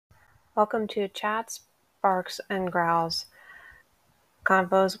Welcome to Chats, Barks, and Growls.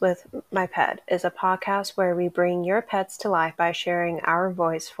 Convos with My Pet is a podcast where we bring your pets to life by sharing our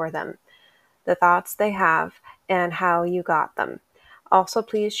voice for them, the thoughts they have, and how you got them. Also,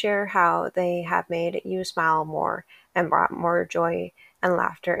 please share how they have made you smile more and brought more joy and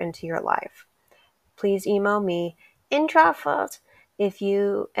laughter into your life. Please email me in truffles if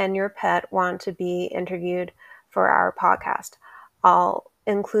you and your pet want to be interviewed for our podcast. I'll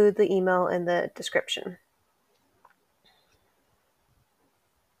include the email in the description.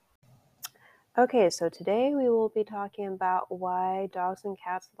 Okay, so today we will be talking about why dogs and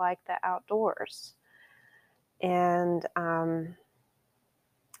cats like the outdoors. And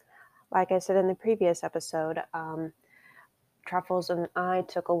like I said in the previous episode, Truffles and I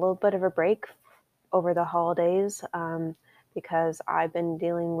took a little bit of a break over the holidays because I've been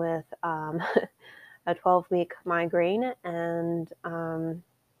dealing with a 12-week migraine, and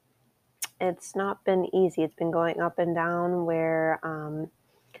it's not been easy. It's been going up and down where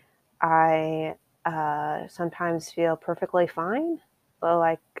I sometimes feel perfectly fine,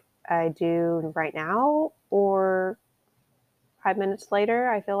 like I do right now, or 5 minutes later,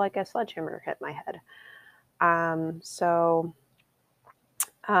 I feel like a sledgehammer hit my head. So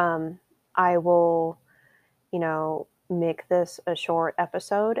I will, make this a short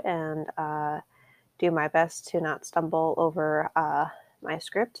episode and do my best to not stumble over my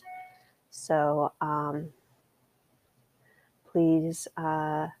script. So please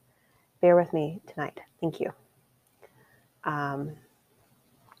bear with me tonight. Thank you.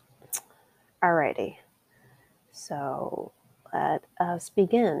 Alrighty. So let us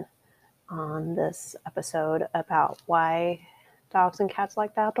begin on this episode about why dogs and cats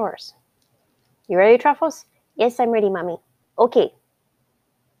like the outdoors. You ready, Truffles? Yes, I'm ready, Mommy. Okay.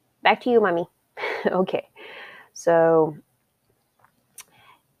 Back to you, Mommy. Okay. So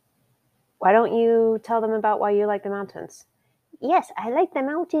why don't you tell them about why you like the mountains? Yes, I like the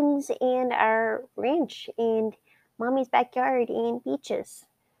mountains and our ranch and Mommy's backyard and beaches.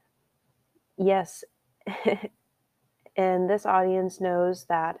 Yes. And this audience knows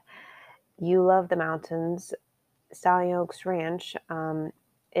that you love the mountains. Stallion Oaks Ranch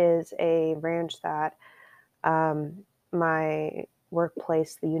is a ranch that my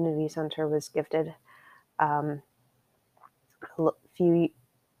workplace, the Unity Center, was gifted a few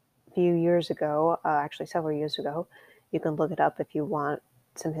years ago, actually several years ago. You can look it up if you want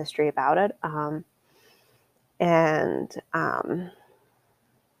some history about it. And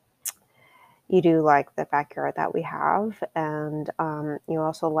you do like the backyard that we have, and you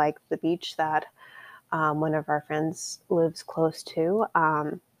also like the beach that one of our friends lives close to.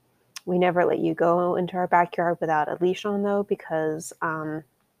 We never let you go into our backyard without a leash on, though, because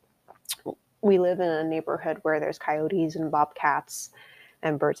we live in a neighborhood where there's coyotes and bobcats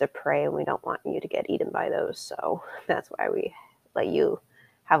and birds of prey, and we don't want you to get eaten by those. So that's why we let you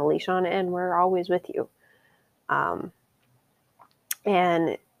have a leash on, and we're always with you. And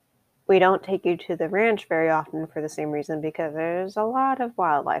we don't take you to the ranch very often for the same reason, because there's a lot of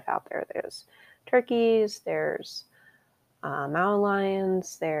wildlife out there. There's turkeys, there's mountain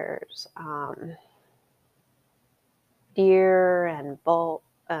lions, there's deer and bull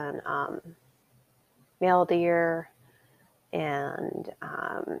and male deer, and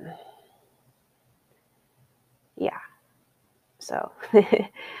yeah, so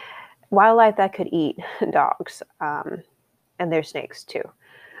wildlife that could eat dogs, and there's snakes too.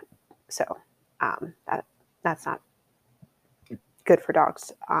 So that's not good for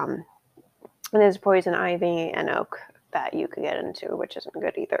dogs. And there's poison ivy and oak that you could get into, which isn't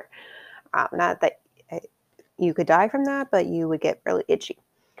good either. Not that you could die from that, but you would get really itchy.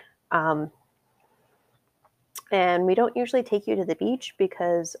 And we don't usually take you to the beach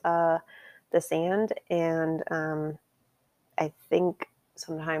because the sand, and I think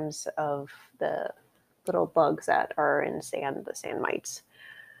sometimes of the little bugs that are in sand, the sand mites.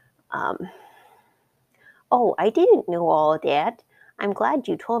 Oh, I didn't know all of that. I'm glad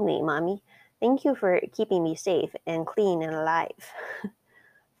you told me, Mommy. Thank you for keeping me safe and clean and alive.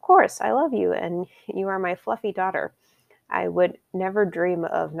 Of course, I love you, and you are my fluffy daughter. I would never dream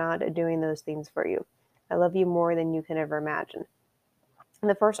of not doing those things for you. I love you more than you can ever imagine. And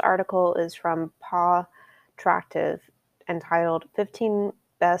the first article is from Paw Tractive, entitled 15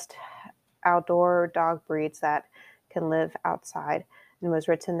 Best Outdoor Dog Breeds That Can Live Outside, and was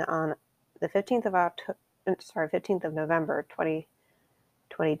written on the 15th of November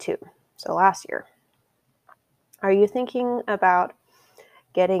 2022, so last year. Are you thinking about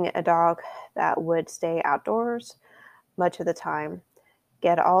getting a dog that would stay outdoors much of the time?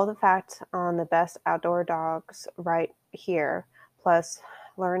 Get all the facts on the best outdoor dogs right here, plus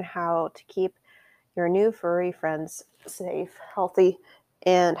learn how to keep your new furry friends safe, healthy,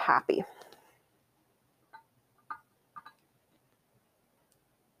 and happy.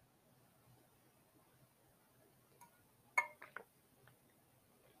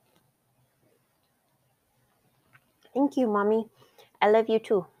 Thank you, Mommy. I love you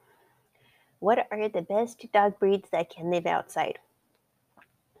too. What are the best dog breeds that can live outside?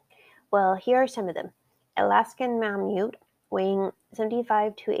 Well, here are some of them. Alaskan Malamute, weighing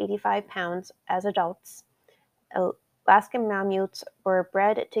 75 to 85 pounds as adults. Alaskan Malamutes were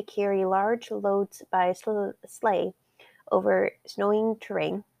bred to carry large loads by sleigh over snowing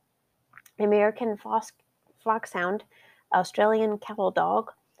terrain. American Foxhound, Australian Cattle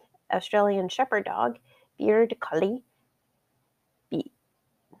Dog, Australian Shepherd Dog, Bearded Collie,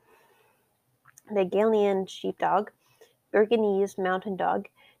 the Galilean Sheepdog, Burgundiese Mountain Dog,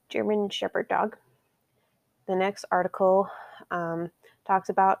 German Shepherd Dog. The next article talks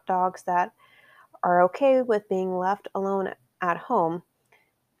about dogs that are okay with being left alone at home.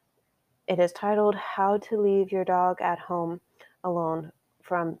 It is titled How to Leave Your Dog at Home Alone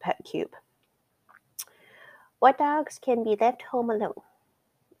from PetCube. What dogs can be left home alone?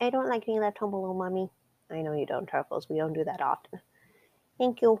 I don't like being left home alone, Mommy. I know you don't, Truffles. We don't do that often.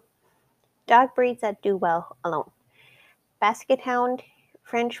 Thank you. Dog breeds that do well alone. Basket Hound,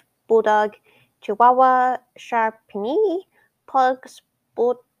 French Bulldog, Chihuahua Charpini, Pugs,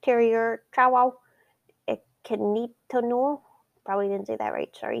 Bull Terrier, Chow, Equinetino. Probably didn't say that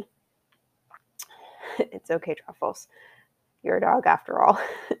right, sorry. It's okay, Truffles. You're a dog after all.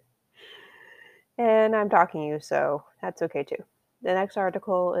 And I'm talking to you, so that's okay too. The next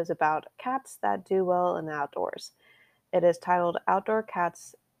article is about cats that do well in the outdoors. It is titled Outdoor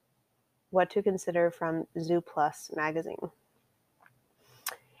Cats, What to Consider from Zoo Plus magazine.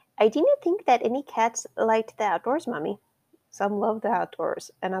 I didn't think that any cats liked the outdoors, Mommy. Some love the outdoors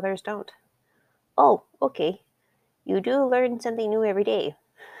and others don't. Oh, okay. You do learn something new every day.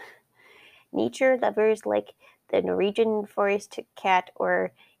 Nature lovers like the Norwegian forest cat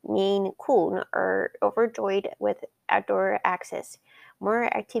or Maine Coon are overjoyed with outdoor access. More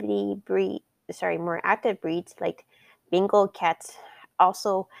active breeds like Bengal cats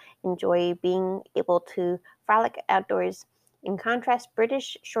also enjoy being able to frolic outdoors. In contrast,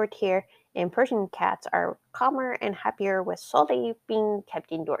 British Shorthair and Persian cats are calmer and happier with solely being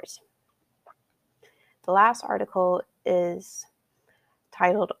kept indoors. The last article is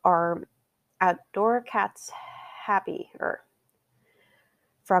titled Are Outdoor Cats Happier?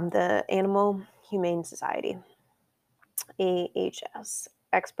 From the Animal Humane Society. AHS.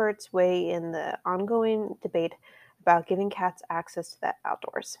 Experts weigh in the ongoing debate about giving cats access to the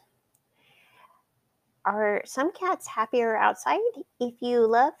outdoors. Are some cats happier outside? If you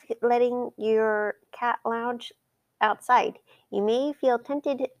love letting your cat lounge outside, you may feel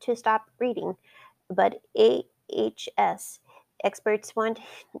tempted to stop reading, but AHS experts want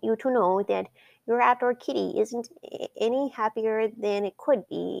you to know that your outdoor kitty isn't any happier than it could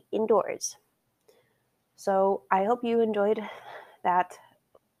be indoors. So I hope you enjoyed that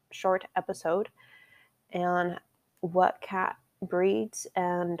short episode and what cat breeds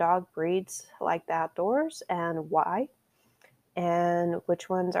and dog breeds like the outdoors and why, and which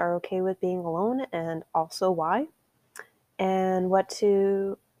ones are okay with being alone and also why, and what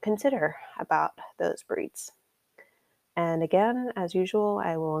to consider about those breeds. And again, as usual,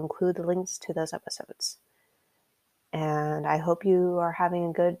 I will include the links to those episodes. And I hope you are having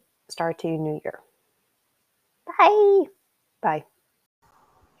a good start to your new year. Bye. Bye.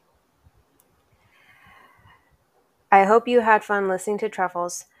 I hope you had fun listening to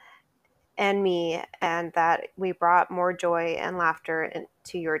Truffles and me, and that we brought more joy and laughter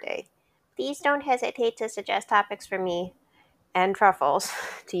into your day. Please don't hesitate to suggest topics for me and Truffles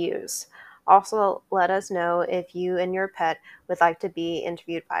to use. Also, let us know if you and your pet would like to be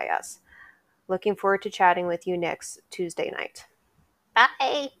interviewed by us. Looking forward to chatting with you next Tuesday night.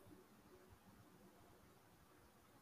 Bye.